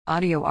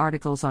Audio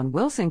articles on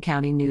Wilson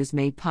County News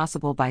made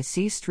possible by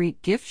C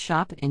Street Gift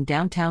Shop in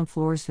downtown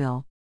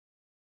Floresville.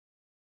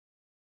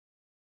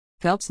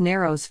 FELPS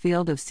narrows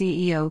field of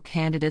CEO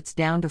candidates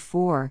down to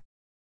 4.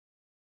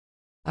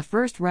 A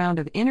first round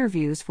of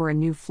interviews for a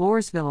new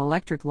Floresville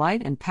electric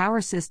light and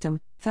power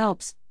system,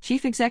 FELPS,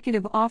 Chief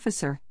Executive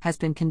Officer, has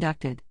been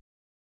conducted.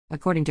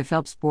 According to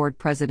FELPS Board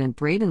President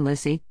Braden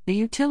Lissy, the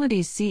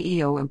utility's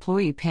CEO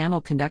employee panel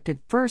conducted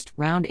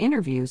first-round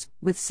interviews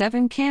with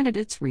 7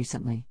 candidates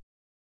recently.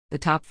 The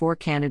top 4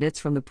 candidates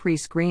from the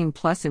pre-screen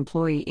plus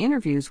employee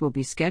interviews will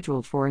be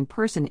scheduled for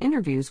in-person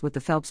interviews with the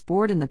FELPS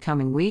Board in the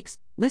coming weeks,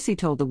 Lissy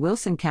told the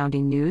Wilson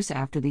County News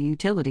after the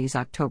utility's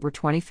October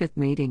 25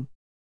 meeting.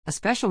 A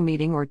special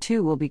meeting or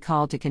 2 will be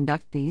called to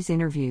conduct these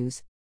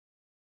interviews.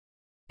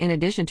 In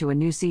addition to a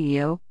new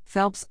CEO,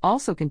 FELPS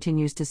also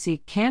continues to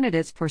seek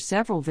candidates for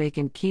several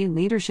vacant key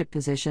leadership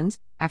positions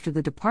after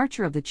the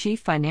departure of the Chief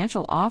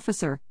Financial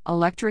Officer,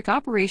 Electric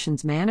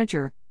Operations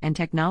Manager, and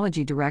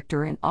Technology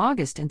Director in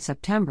August and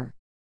September.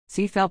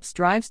 FELPS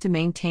strives to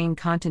maintain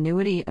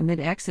continuity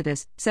amid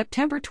exodus.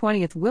 September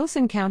 20,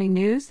 Wilson County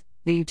News.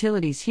 The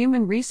utility's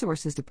Human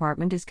Resources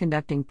Department is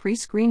conducting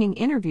pre-screening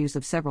interviews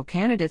of several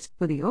candidates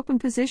for the open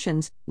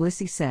positions,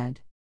 Lissy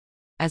said.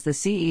 As the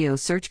CEO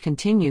search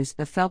continues,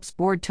 the FELPS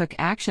Board took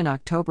action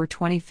October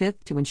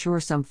 25 to ensure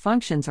some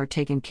functions are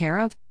taken care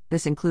of.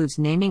 This includes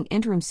naming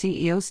interim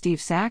CEO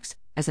Steve Sachs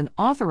as an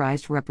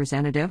authorized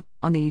representative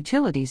on the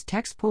utility's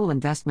tax pool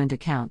investment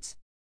accounts.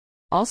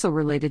 Also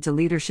related to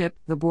leadership,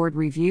 the board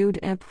reviewed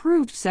and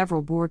approved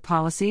several board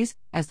policies,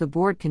 as the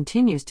board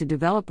continues to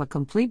develop a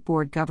complete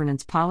board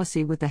governance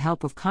policy with the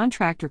help of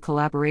Contractor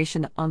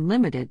Collaboration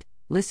Unlimited,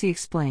 Lissy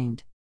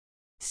explained.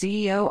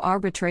 CEO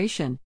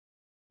arbitration.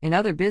 In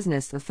other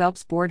business, the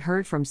FELPS Board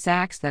heard from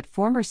Sachs that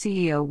former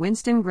CEO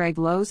Winston Greg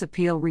Lowe's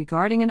appeal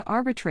regarding an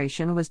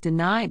arbitration was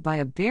denied by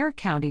a Bexar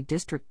County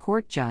District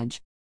Court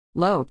judge.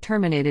 Lowe,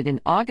 terminated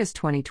in August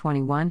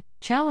 2021,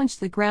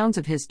 challenged the grounds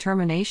of his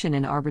termination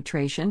in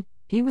arbitration.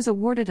 He was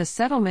awarded a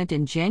settlement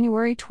in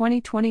January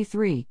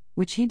 2023,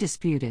 which he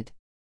disputed.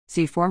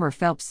 Former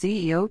FELPS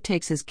CEO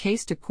takes his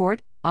case to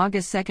court,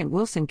 August 2,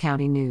 Wilson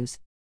County News.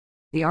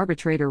 The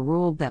arbitrator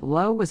ruled that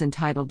Lowe was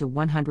entitled to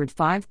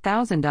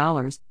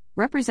 $105,000,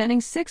 representing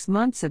 6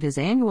 months of his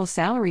annual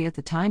salary at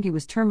the time he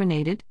was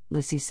terminated,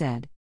 Lissy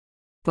said.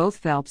 Both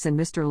FELPS and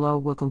Mr. Lowe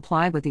will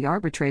comply with the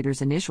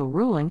arbitrator's initial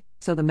ruling,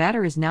 so the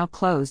matter is now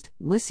closed,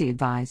 Lissy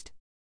advised.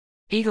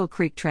 Eagle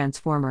Creek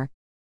Transformer.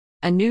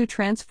 A new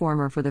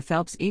transformer for the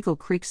FELPS Eagle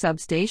Creek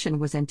substation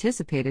was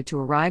anticipated to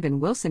arrive in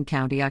Wilson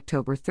County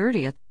October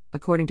 30,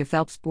 according to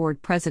FELPS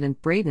Board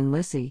President Braden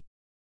Lissy.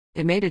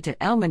 It made it to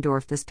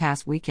Elmendorf this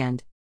past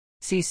weekend.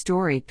 See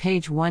story,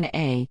 page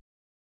 1A.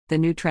 The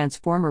new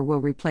transformer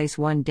will replace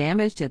one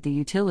damaged at the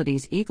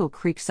utility's Eagle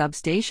Creek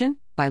substation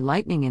by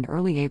lightning in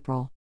early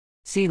April.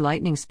 See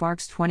lightning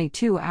sparks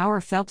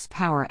 22-hour FELPS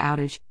power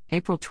outage,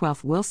 April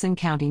 12, Wilson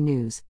County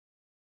News.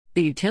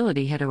 The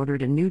utility had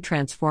ordered a new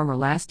transformer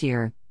last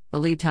year. The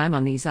lead time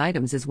on these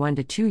items is 1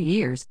 to 2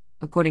 years,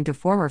 according to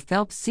former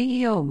FELPS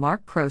CEO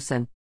Mark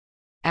Croson.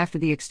 After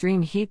the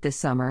extreme heat this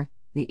summer,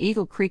 the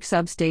Eagle Creek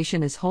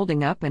substation is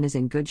holding up and is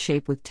in good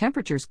shape with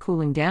temperatures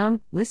cooling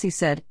down, Lissy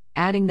said,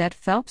 adding that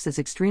FELPS is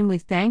extremely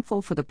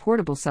thankful for the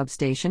portable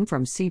substation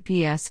from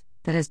CPS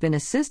that has been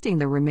assisting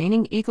the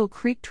remaining Eagle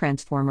Creek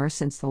transformer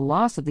since the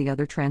loss of the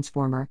other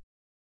transformer.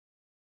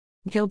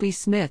 Gilby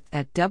Smith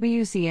at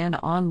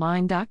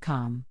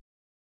WCNonline.com